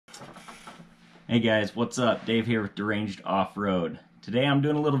Hey guys, what's up? Dave here with Deranged Off-Road. Today I'm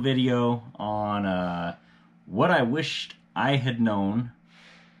doing a little video on what I wished I had known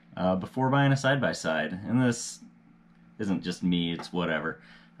before buying a side-by-side. And this isn't just me, it's whatever.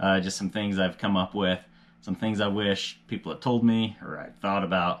 Just some things I've come up with, some things I wish people had told me or I thought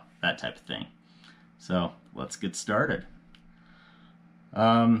about, that type of thing. So let's get started.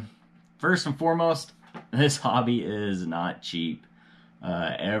 First and foremost, this hobby is not cheap.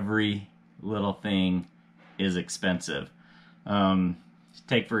 Every little thing is expensive.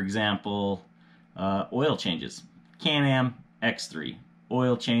 Take for example oil changes. Can-Am X3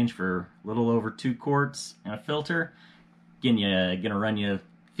 oil change for a little over 2 quarts and a filter gonna run you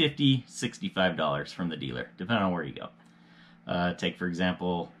 $50–65 from the dealer, depending on where you go. Take for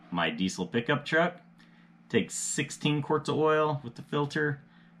example my diesel pickup truck. Takes 16 quarts of oil with the filter.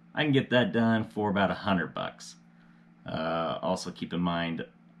 I can get that done for about $100. Also keep in mind,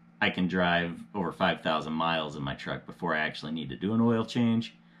 I can drive over 5,000 miles in my truck before I actually need to do an oil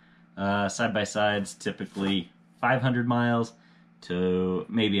change. Side-by-sides, typically 500 miles to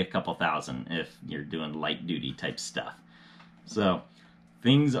maybe a couple thousand if you're doing light-duty type stuff. So,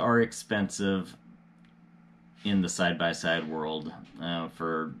 things are expensive in the side-by-side world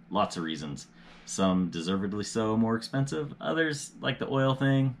for lots of reasons. Some deservedly so more expensive. Others, like the oil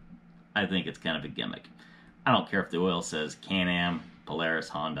thing, I think it's kind of a gimmick. I don't care if the oil says Can-Am, Polaris,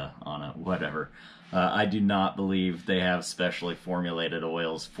 Honda on it, whatever. I do not believe they have specially formulated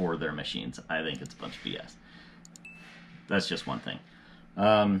oils for their machines. I think it's a bunch of BS. That's just one thing.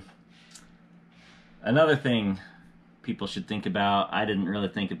 Another thing people should think about, I didn't really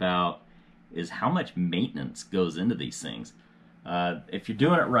think about, is how much maintenance goes into these things. If you're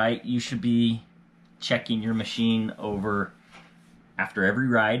doing it right, you should be checking your machine over after every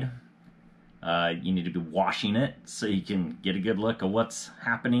ride. You need to be washing it so you can get a good look of what's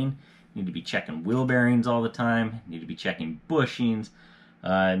happening. You need to be checking wheel bearings all the time. You need to be checking bushings.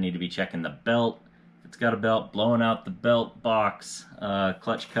 You need to be checking the belt. If it's got a belt, blowing out the belt box,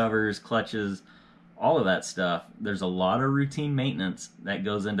 clutch covers, clutches, all of that stuff. There's a lot of routine maintenance that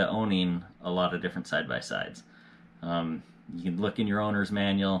goes into owning a lot of different side-by-sides. You can look in your owner's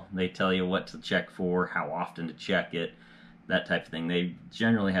manual. They tell you what to check for, how often to check it, that type of thing. They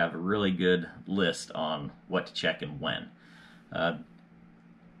generally have a really good list on what to check and when.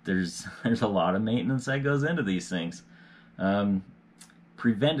 There's a lot of maintenance that goes into these things.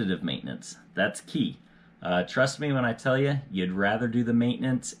 Preventative maintenance, that's key. Trust me when I tell you, you'd rather do the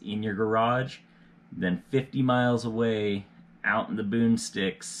maintenance in your garage than 50 miles away out in the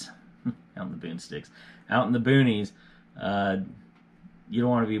boonsticks, out in the boonies. You don't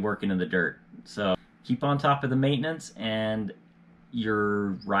want to be working in the dirt. So keep on top of the maintenance and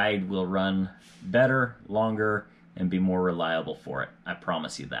your ride will run better, longer, and be more reliable for it. I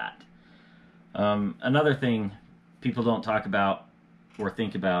promise you that. Another thing people don't talk about or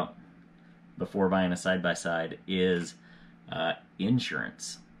think about before buying a side-by-side is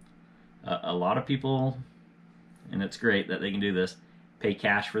insurance. A lot of people, and it's great that they can do this, pay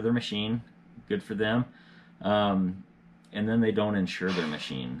cash for their machine. Good for them. And then they don't insure their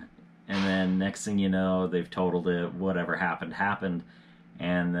machine. And then next thing you know, they've totaled it, whatever happened,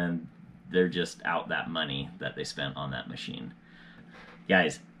 and then they're just out that money that they spent on that machine.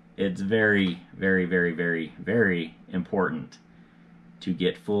 Guys, it's very, very, very, very, very important to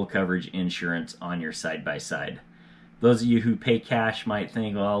get full coverage insurance on your side-by-side. Those of you who pay cash might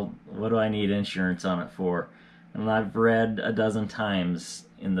think, well, what do I need insurance on it for? And I've read a dozen times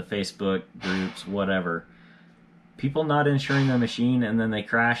in the Facebook groups, whatever, people not insuring their machine and then they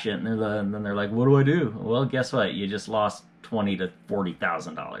crash it and then they're like, what do I do? Well, guess what? You just lost $20,000 to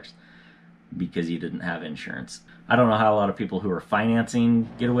 $40,000 because you didn't have insurance. I don't know how a lot of people who are financing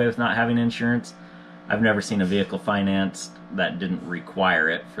get away with not having insurance. I've never seen a vehicle financed that didn't require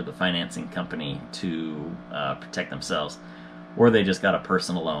it for the financing company to protect themselves, or they just got a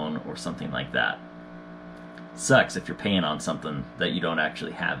personal loan or something like that. Sucks if you're paying on something that you don't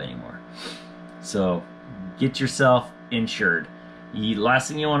actually have anymore. So get yourself insured. The last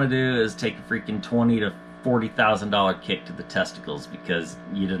thing you want to do is take a freaking $20,000 to $40,000 kick to the testicles because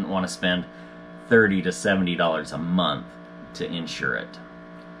you didn't want to spend $30 to $70 a month to insure it.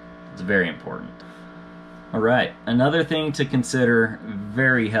 It's very important. Alright, another thing to consider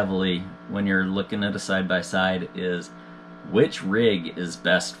very heavily when you're looking at a side-by-side is which rig is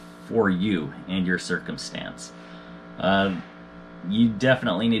best for you and your circumstance. You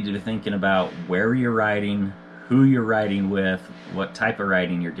definitely need to be thinking about where you're riding, who you're riding with, what type of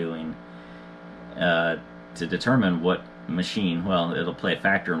riding you're doing, to determine what machine, well, it'll play a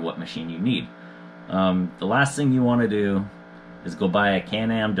factor in what machine you need. The last thing you want to do is go buy a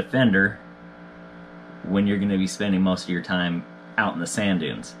Can-Am Defender when you're going to be spending most of your time out in the sand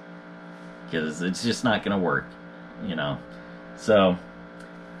dunes, because it's just not going to work, you know. So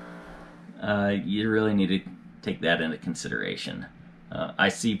you really need to take that into consideration. I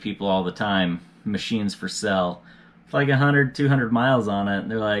see people all the time, machines for sale, with like 100, 200 miles on it, and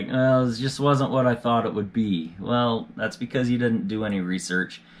they're like, well, it just wasn't what I thought it would be. Well, that's because you didn't do any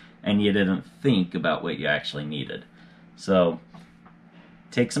research and you didn't think about what you actually needed. So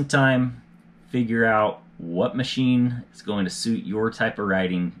take some time, figure out what machine is going to suit your type of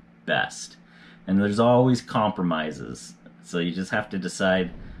riding best. And there's always compromises, so you just have to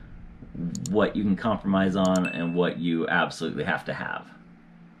decide what you can compromise on and what you absolutely have to have.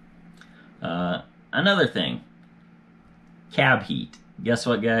 Another thing, cab heat. Guess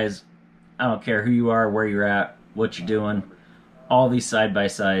what, guys? I don't care who you are, where you're at, what you're doing. All these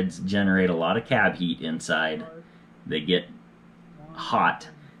side-by-sides generate a lot of cab heat inside. They get hot.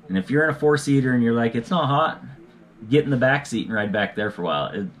 And if you're in a four-seater and you're like, it's not hot, get in the back seat and ride back there for a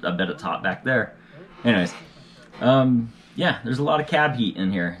while. I bet it's hot back there. Anyways, yeah, there's a lot of cab heat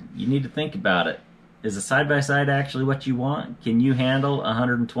in here. You need to think about it. Is a side-by-side actually what you want? Can you handle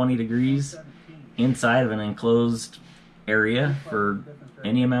 120 degrees inside of an enclosed area for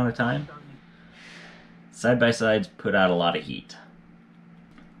any amount of time? Side-by-sides put out a lot of heat.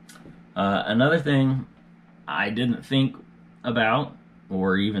 Another thing I didn't think about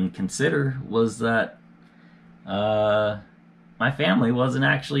or even consider was that my family wasn't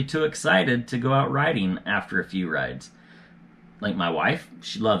actually too excited to go out riding after a few rides. Like my wife,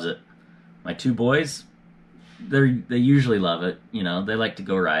 she loves it. My two boys, they usually love it. You know, they like to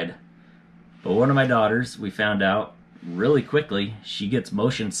go ride. But one of my daughters, we found out really quickly, she gets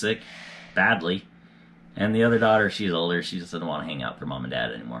motion sick badly. And the other daughter, she's older, she just doesn't want to hang out with her mom and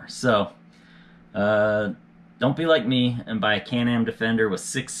dad anymore. So, don't be like me and buy a Can-Am Defender with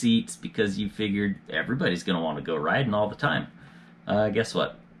 6 seats because you figured everybody's going to want to go riding all the time. Guess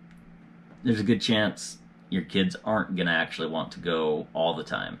what? There's a good chance your kids aren't going to actually want to go all the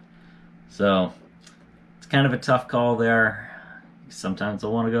time. So, it's kind of a tough call there. Sometimes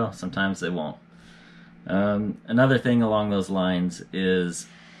they'll want to go, sometimes they won't. Another thing along those lines is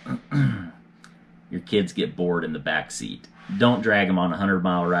your kids get bored in the back seat. Don't drag them on a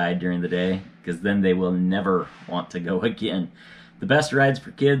 100-mile ride during the day, because then they will never want to go again. The best rides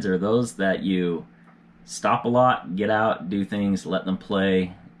for kids are those that you stop a lot, get out, do things, let them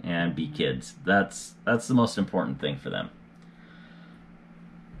play, and be kids. That's the most important thing for them.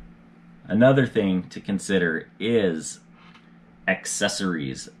 Another thing to consider is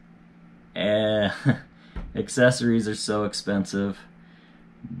accessories. Accessories are so expensive.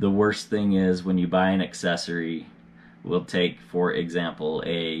 The worst thing is when you buy an accessory, we'll take, for example,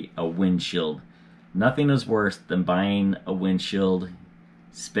 a windshield. Nothing is worse than buying a windshield,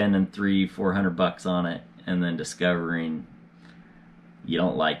 spending $300-400 on it, and then discovering you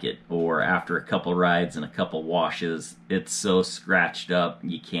don't like it, or after a couple rides and a couple washes, it's so scratched up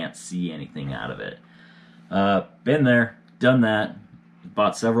you can't see anything out of it. Been there, done that,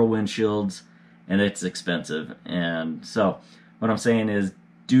 bought several windshields, and it's expensive. And so what I'm saying is,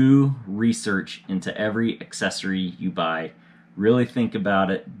 do research into every accessory you buy. Really think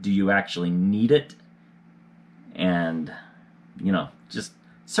about it. Do you actually need it? And, you know, just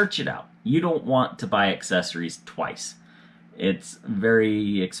search it out. You don't want to buy accessories twice. It's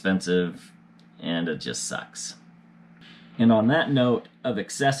very expensive and it just sucks. And on that note of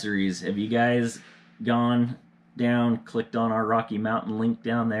accessories, have you guys gone down, clicked on our Rocky Mountain link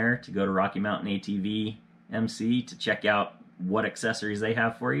down there to go to Rocky Mountain ATV MC to check out what accessories they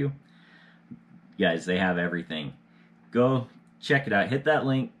have for you? Guys, they have everything. Go check it out. Hit that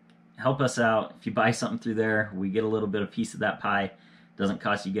link. Help us out. If you buy something through there, we get a little bit of piece of that pie. Doesn't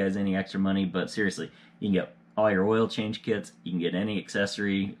cost you guys any extra money, but seriously, you can get all your oil change kits. You can get any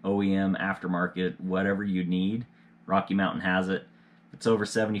accessory, OEM, aftermarket, whatever you need. Rocky Mountain has it. It's over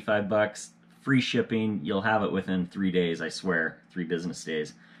 $75. Free shipping. You'll have it within 3 days, I swear. 3 business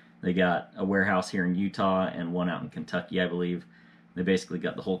days. They got a warehouse here in Utah and one out in Kentucky, I believe. They basically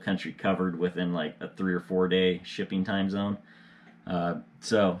got the whole country covered within like a 3 or 4 day shipping time zone.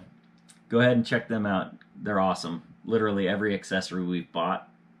 So go ahead and check them out. They're awesome. Literally every accessory we've bought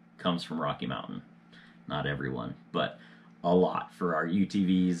comes from Rocky Mountain. Not everyone, but a lot for our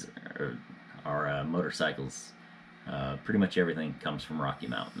UTVs, or our motorcycles. Pretty much everything comes from Rocky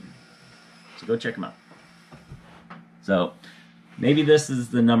Mountain. So go check them out. So maybe this is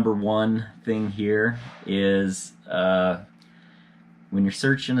the number one thing here is when you're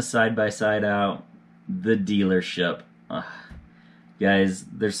searching a side-by-side out, the dealership. Guys,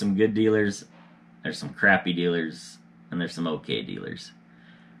 there's some good dealers, there's some crappy dealers, and there's some okay dealers.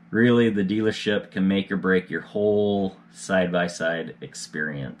 really the dealership can make or break your whole side-by-side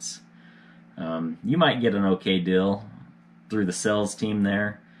experience. You might get an okay deal through the sales team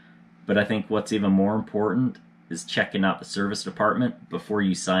there, but I think what's even more important is checking out the service department before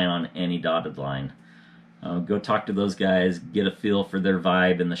you sign on any dotted line. Go talk to those guys, get a feel for their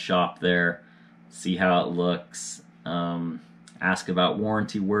vibe in the shop there, see how it looks, ask about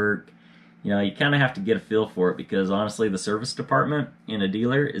warranty work. You know, you kind of have to get a feel for it, because honestly the service department in a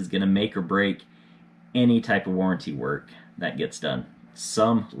dealer is going to make or break any type of warranty work that gets done.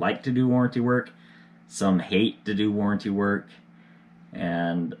 Some like to do warranty work, some hate to do warranty work,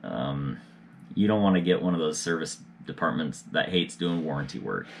 and you don't want to get one of those service departments that hates doing warranty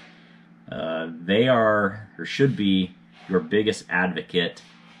work. They are, or should be, your biggest advocate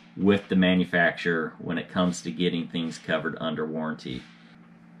with the manufacturer when it comes to getting things covered under warranty.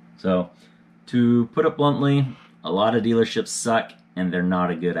 So, to put it bluntly, a lot of dealerships suck, and they're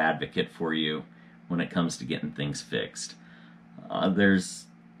not a good advocate for you when it comes to getting things fixed.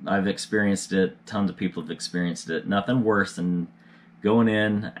 I've experienced it, tons of people have experienced it. Nothing worse than going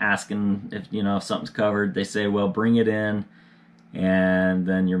in, asking if something's covered. They say, well, bring it in, and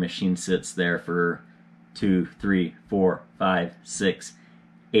then your machine sits there for 2, 3, 4, 5, 6,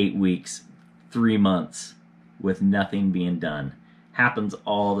 8 weeks, 3 months with nothing being done. Happens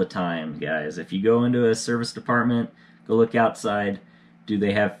all the time, guys. If you go into a service department, go look outside. Do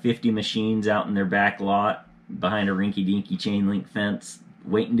they have 50 machines out in their back lot behind a rinky-dinky chain link fence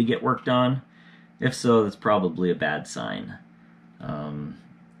waiting to get worked on? If so, that's probably a bad sign.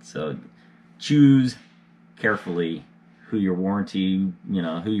 So choose carefully who your warranty,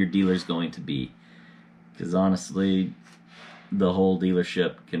 who your dealer's going to be, because honestly, the whole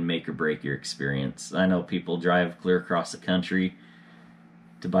dealership can make or break your experience. I know people drive clear across the country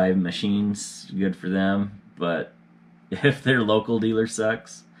to buy machines, good for them, but if their local dealer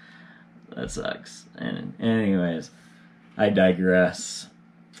sucks, that sucks. And anyways, I digress.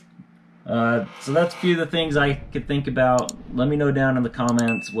 So that's a few of the things I could think about. Let me know down in the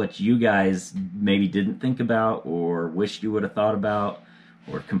comments what you guys maybe didn't think about, or wished you would have thought about,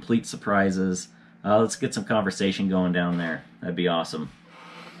 or complete surprises. Let's get some conversation going down there. That'd be awesome.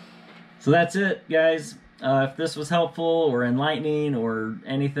 So that's it, guys. If this was helpful or enlightening or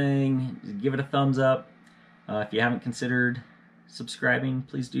anything, give it a thumbs up. If you haven't considered subscribing,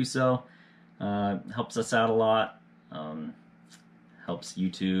 please do so. Helps us out a lot. Helps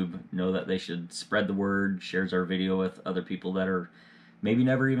YouTube know that they should spread the word, shares our video with other people that are maybe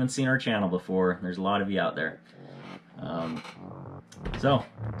never even seen our channel before. There's a lot of you out there. So,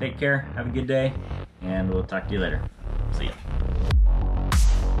 take care, have a good day, and we'll talk to you later.